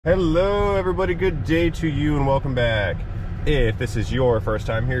Hello everybody, good day to you and welcome back. If this is your first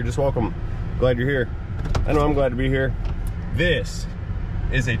time here, just welcome. Glad you're here. I know I'm glad to be here. This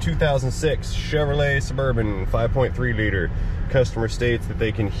is a 2006 Chevrolet Suburban 5.3 liter. Customer states that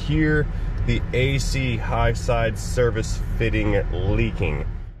they can hear the AC high side service fitting leaking.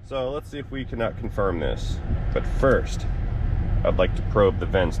 So let's see if we cannot confirm this. But first, I'd like to probe the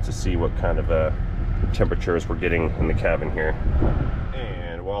vents to see what kind of temperatures we're getting in the cabin here.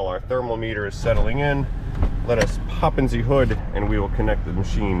 And while our thermometer is settling in, let us pop in the hood and we will connect the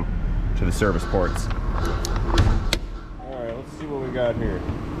machine to the service ports. Alright, let's see what we got here.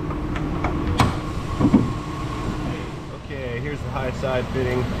 Okay, here's the high side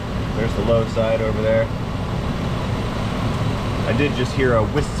fitting. There's the low side over there. I did just hear a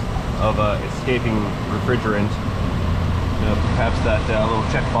wisp of escaping refrigerant. Perhaps that little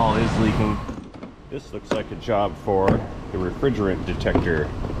check ball is leaking. This looks like a job for the refrigerant detector.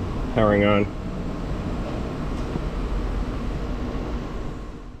 Powering on.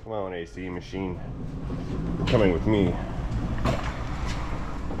 Come on, AC machine. You're coming with me.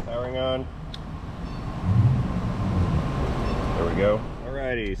 Powering on. There we go.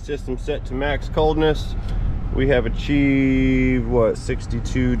 Alrighty, system set to max coldness. We have achieved, what,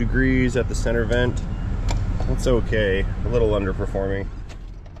 62 degrees at the center vent. That's okay. A little underperforming.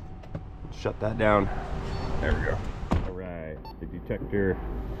 Shut that down. There we go. Alright, the detector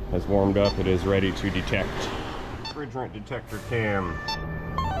has warmed up. It is ready to detect. Refrigerant detector cam.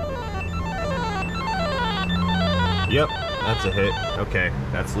 Yep, that's a hit. Okay,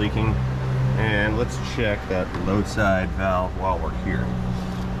 that's leaking. And let's check that low side valve while we're here.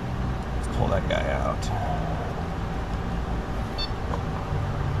 Let's pull that guy out.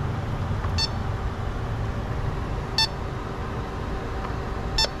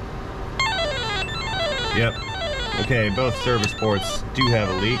 Yep. Okay, both service ports do have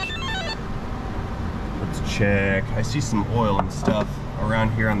a leak. Let's check. I see some oil and stuff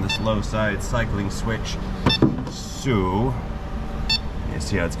around here on this low side cycling switch. So, you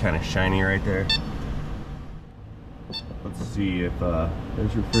see how it's kind of shiny right there? Let's see if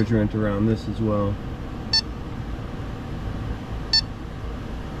there's refrigerant around this as well.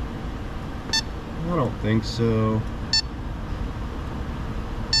 I don't think so.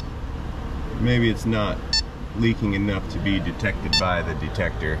 Maybe it's not leaking enough to be detected by the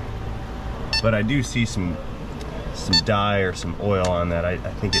detector, but I do see some dye or some oil on that. I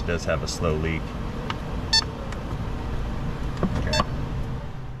think it does have a slow leak. Okay.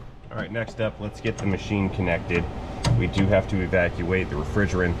 All right, next up, let's get the machine connected. We do have to evacuate the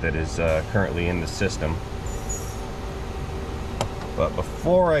refrigerant that is currently in the system. But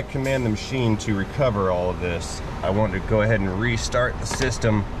before I command the machine to recover all of this, I want to go ahead and restart the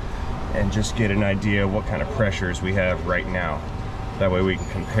system and just get an idea what kind of pressures we have right now. That way we can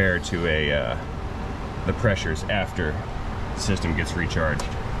compare to the pressures after the system gets recharged.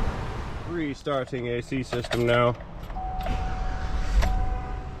 Restarting AC system now.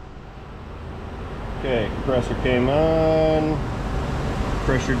 Okay, compressor came on.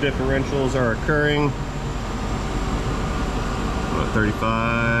 Pressure differentials are occurring.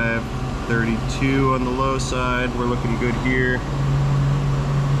 35, 32 on the low side. We're looking good here.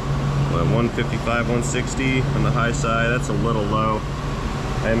 155, 160 on the high side. That's a little low.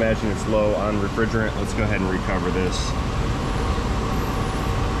 I imagine it's low on refrigerant. Let's go ahead and recover this.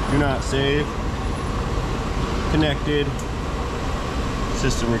 Do not save. Connected.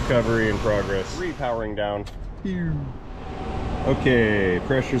 System recovery in progress. Repowering down. Okay,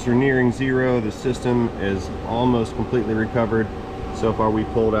 pressures are nearing zero. The system is almost completely recovered. So far we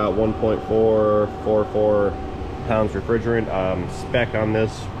pulled out 1.444 pounds refrigerant. Spec on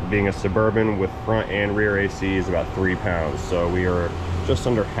this being a Suburban with front and rear AC is about 3 pounds. So we are just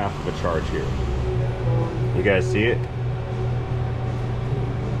under half of a charge here. You guys see it?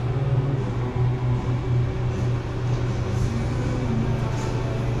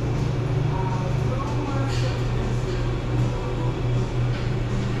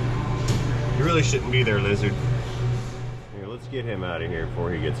 You really shouldn't be there, lizard. Here, let's get him out of here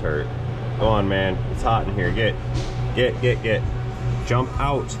before he gets hurt. Go on, man. It's hot in here. Get. Jump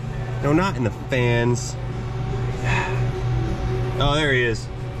out. No, not in the fans. Oh, there he is.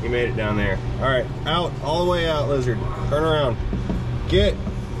 He made it down there. All right, out. All the way out, lizard. Turn around. Get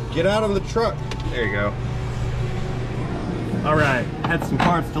out of the truck. There you go. All right, had some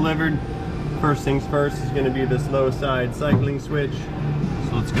parts delivered. First things first is going to be this low side cycling switch.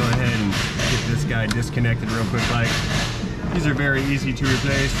 So let's go ahead and get this guy disconnected real quick. These are very easy to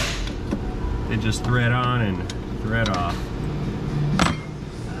replace. They just thread on and thread off.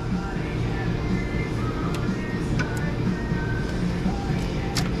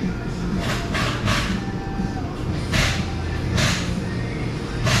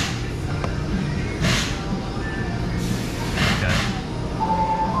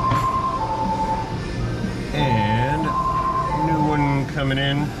 coming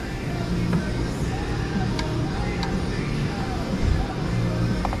in.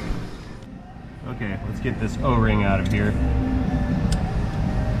 Okay, let's get this O-ring out of here.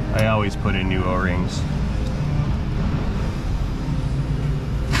 I always put in new O-rings.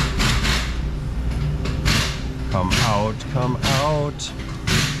 Come out, come out.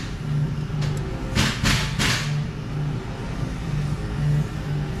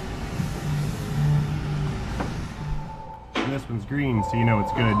 And this one's green, so you know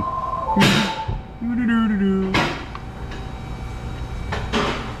it's good.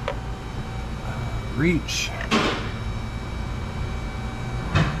 Reach.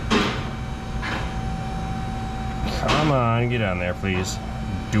 Come on, get on there, please.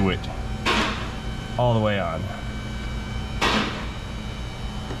 Do it. All the way on.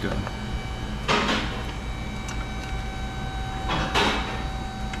 Good.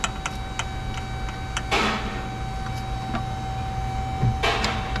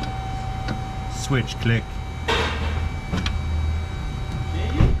 Switch, click.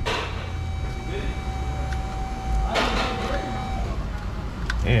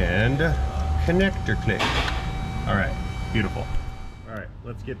 And connector click. All right, beautiful. All right,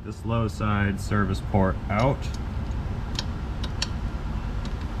 let's get this low side service port out.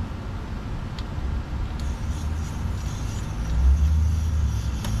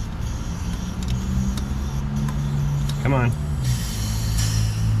 Come on.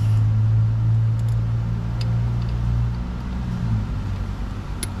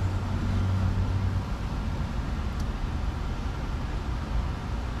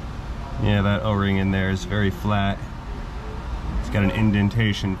 Yeah, that O-ring in there is very flat. It's got an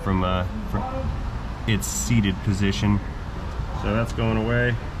indentation from its seated position. So that's going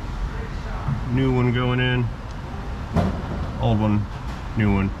away. New one going in. Old one,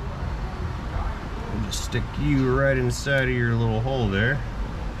 new one. We'll just stick you right inside of your little hole there.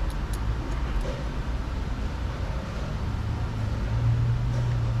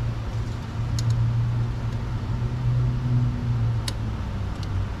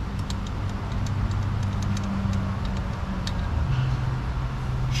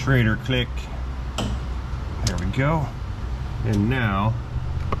 Schrader click. There we go. And now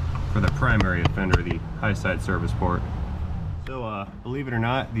for the primary offender, the high side service port. So believe it or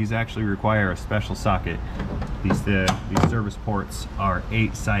not, these actually require a special socket. These service ports are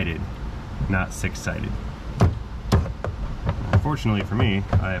 8-sided, not 6-sided. Unfortunately for me,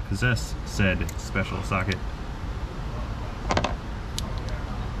 I possess said special socket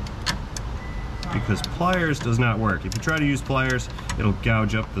because pliers does not work. If you try to use pliers, it'll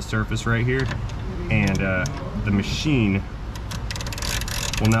gouge up the surface right here, and the machine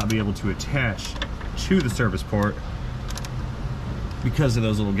will not be able to attach to the service port because of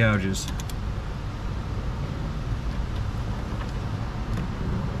those little gouges.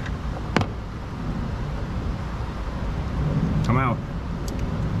 Come out.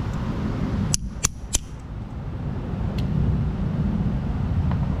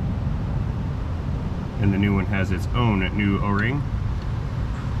 And the new one has its own new O-ring.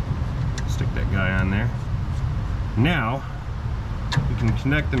 Stick that guy on there. Now, we can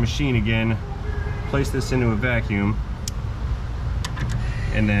connect the machine again, place this into a vacuum,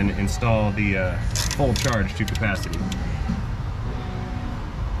 and then install the full charge to capacity.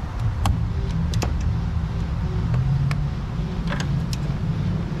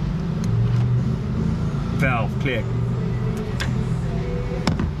 Valve click.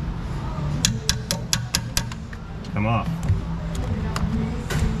 Come off.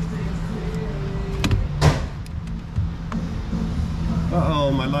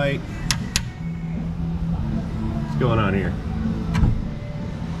 Uh-oh, my light. What's going on here?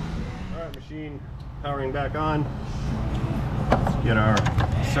 Alright, machine powering back on. Let's get our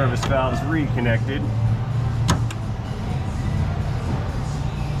service valves reconnected.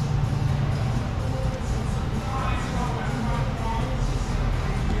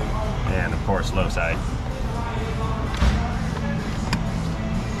 And of course, low side.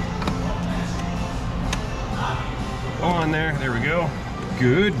 On there we go.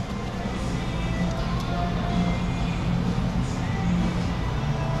 Good.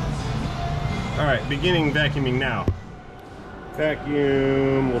 All right, beginning vacuuming now.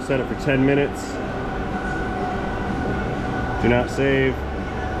 Vacuum, we'll set it for 10 minutes. Do not save.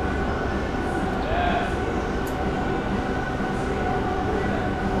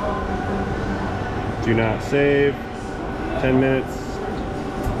 Do not save. 10 minutes.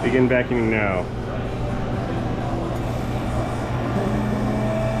 Begin vacuuming now.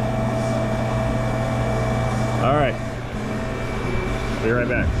 All right, be right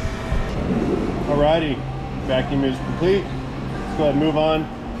back. Alrighty, vacuum is complete. Let's go ahead and move on.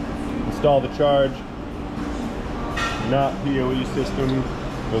 Install the charge. Not PoE system.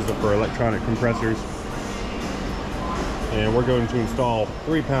 Those are for electronic compressors. And we're going to install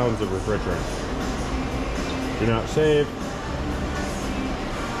 3 pounds of refrigerant. Do not save.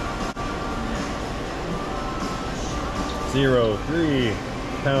 Zero, 3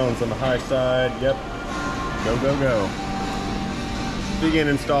 pounds on the high side. Yep. Go, go, go. Begin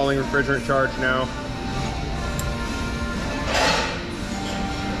installing refrigerant charge now.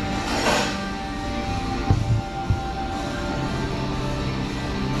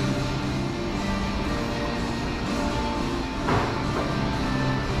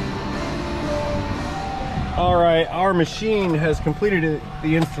 All right, our machine has completed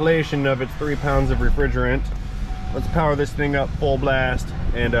the installation of its 3 pounds of refrigerant. Let's power this thing up full blast,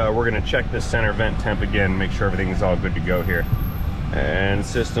 and we're gonna check this center vent temp again, make sure everything's all good to go here. And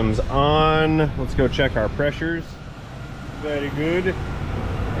system's on. Let's go check our pressures. Very good.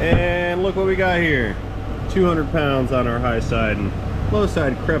 And look what we got here. 200 pounds on our high side, and low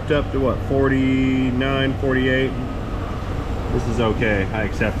side crept up to what, 49, 48. This is okay, I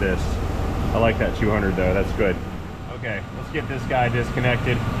accept this. I like that 200 though, that's good. Okay, let's get this guy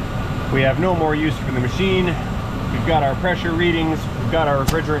disconnected. We have no more use for the machine. We've got our pressure readings, we've got our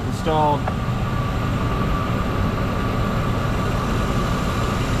refrigerant installed.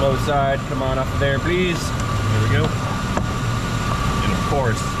 Low side, come on up there please. There we go. And of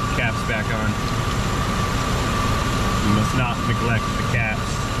course, caps back on. You must not neglect the caps,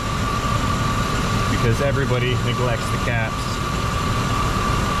 because everybody neglects the caps.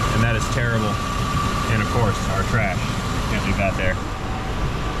 And that is terrible. And of course, our trash. Can't leave that there.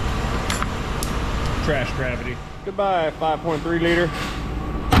 Trash gravity. Goodbye, 5.3 liter.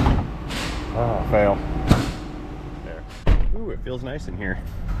 Oh, fail. There. Ooh, it feels nice in here.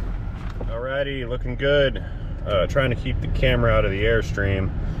 Alrighty, looking good. Trying to keep the camera out of the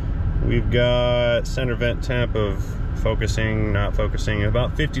airstream. We've got center vent temp of focusing, not focusing,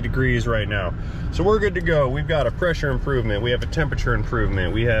 about 50 degrees right now. So we're good to go. We've got a pressure improvement. We have a temperature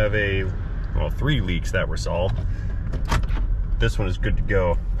improvement. We have well, 3 leaks that were solved. This one is good to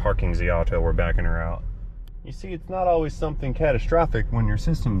go. Parking's the auto, we're backing her out. You see, it's not always something catastrophic when your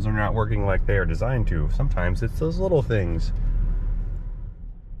systems are not working like they are designed to. Sometimes it's those little things.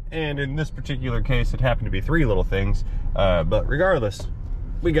 And in this particular case, it happened to be 3 little things. But regardless,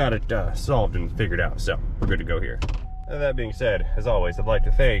 we got it solved and figured out, so we're good to go here. And that being said, as always, I'd like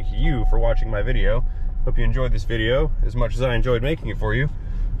to thank you for watching my video. Hope you enjoyed this video as much as I enjoyed making it for you.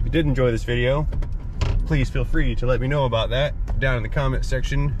 If you did enjoy this video, please feel free to let me know about that down in the comment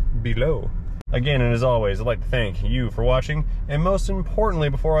section below. Again, and as always, I'd like to thank you for watching, and most importantly,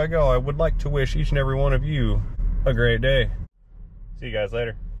 before I go, I would like to wish each and every one of you a great day. See you guys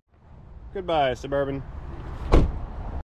later. Goodbye, Suburban.